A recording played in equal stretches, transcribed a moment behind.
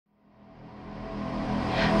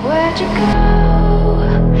Where'd you go?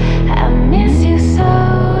 I miss you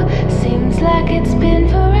so. Seems like it's been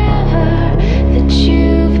forever that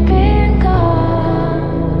you've been gone.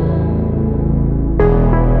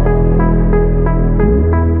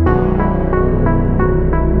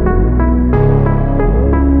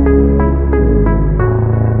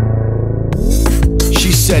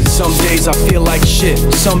 She said some days I feel like shit,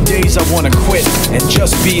 some days I wanna quit and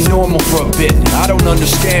just be normal for a bit. I don't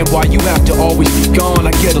understand why you have to always be gone.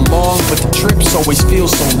 I get along, but the trips always feel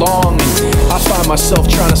so long, and I find myself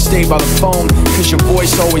trying to stay by the phone, cause your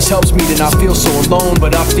voice always helps me to not feel so alone.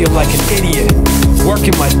 But I feel like an idiot,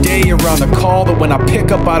 working my day around the call, but when I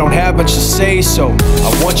pick up I don't have much to say. So I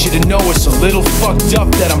want you to know it's a little fucked up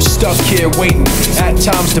that I'm stuck here waiting, at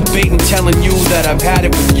times debating, telling you that I've had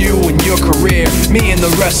it with you and your career, me and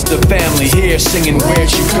the rest of the family here singing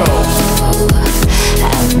Where'd You Go?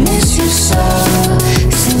 I miss you so.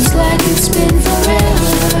 Seems like it's been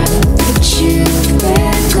forever that you've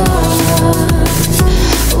been gone.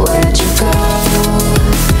 Where'd you go?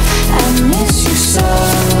 I miss you so.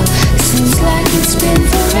 Seems like it's been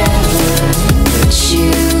forever that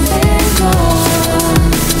you've been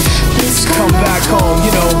gone. Please Come back home,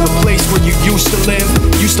 you know, the place where you used to live.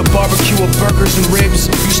 Used to barbecue with burgers and ribs.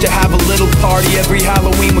 Used to have a little party every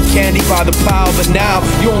Halloween with candy by the pile. But now,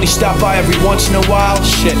 you only stop by every once in a while.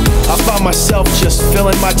 Shit, I find myself just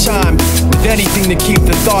filling my time with anything to keep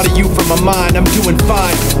the thought of you from my mind. I'm doing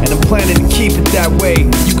fine, and I'm planning to keep it that way.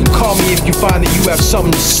 You can call me if you find that you have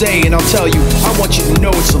something to say, and I'll tell you, I want you to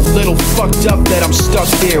know it's a little fucked up that I'm stuck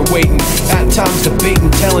here waiting, at times debating,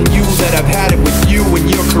 telling you that I've had it with you and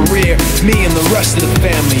your career, me and the rest of the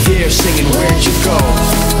family here singing Where'd You Go?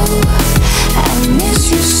 I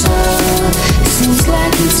miss you so. Seems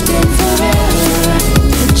like it's been forever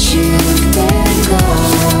that you've been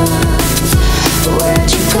gone.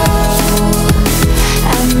 Where'd you go?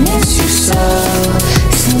 I miss you so.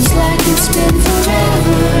 Seems like it's been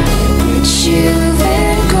forever that you've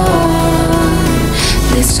been gone.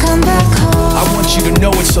 Please come back home. I want you to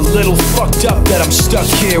know it's a little fucked up that I'm stuck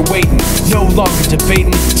here waiting, no longer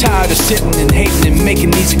debating, tired of sitting and hating and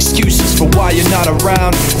making these excuses for why you're not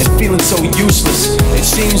around and feeling so useless. It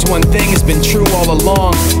seems one thing has been true all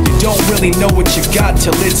along, you don't really know what you got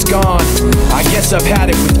till it's gone. I guess I've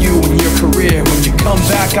had it with you and your career. When you come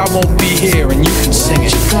back I won't be here and you can sing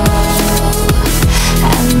it. Where'd you go?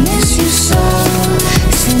 I miss you so.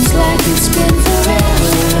 Seems like it's been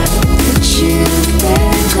forever that you've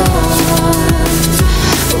been gone.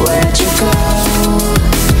 Where'd you go?